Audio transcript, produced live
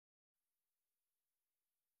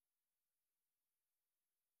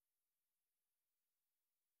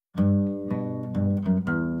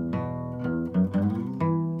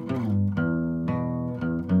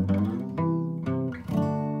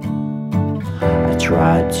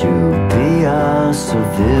tried to be a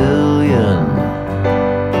civilian.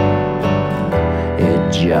 It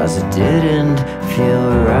just didn't feel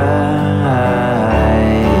right.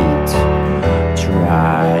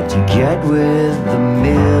 Tried to get with the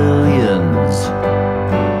millions,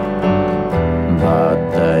 but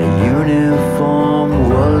the uniform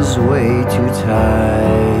was way too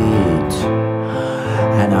tight.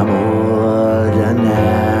 And I'm older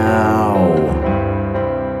now,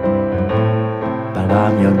 but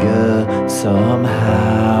I'm younger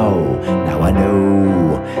somehow. Now I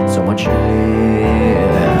know so much less.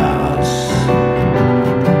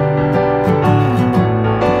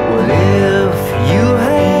 Well, if you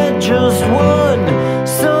had just one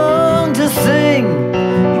song to sing,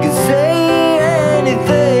 you could say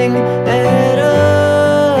anything at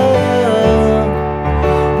all.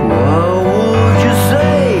 What would you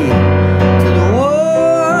say to the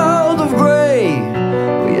world of gray?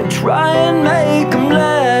 Will you try and make them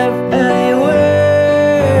laugh anyway?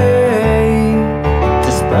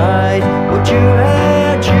 Despite what you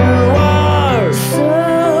had, you are so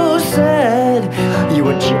sad. You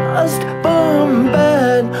were just born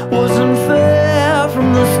bad, wasn't fair from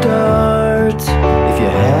the start. If you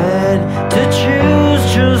had to choose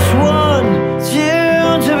just one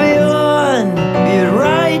tune to be on, be it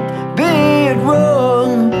right, be it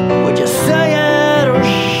wrong, would you sing it or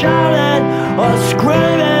shout it or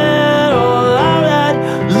scream it all out at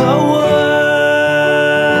the world?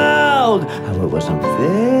 How it wasn't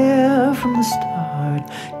fair from the start,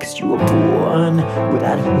 'cause you were born with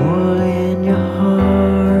that hole in your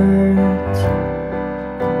heart.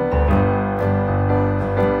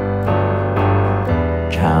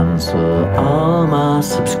 Cancel all my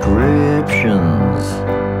subscriptions.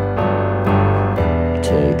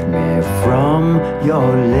 Take me from your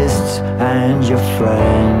lists and your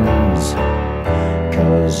friends,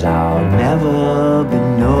 'cause I'll never be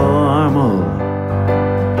normal.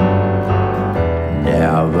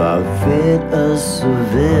 Never fit a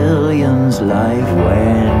civilian's life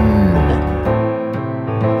when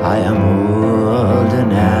I am older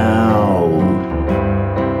now,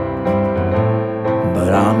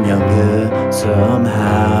 but I'm younger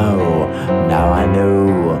somehow. Now I know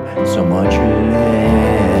so much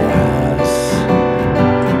less.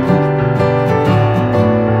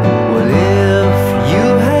 Well, if you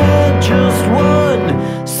had just one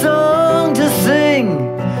song to sing,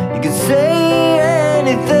 you could say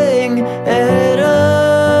anything at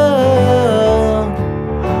all.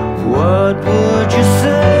 What would you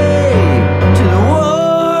say to the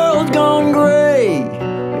world gone gray?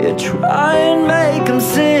 You try and make them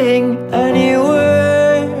sing anyway.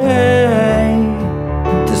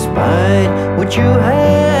 Despite what you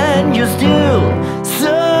had, you're still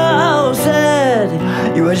so sad.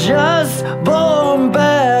 You were just born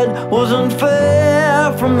bad, wasn't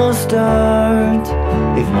fair from the start.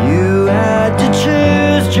 If you had to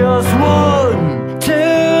choose just one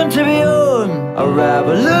tune to be on, a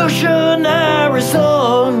revolutionary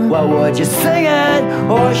song, what would you sing it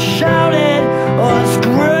or shout it or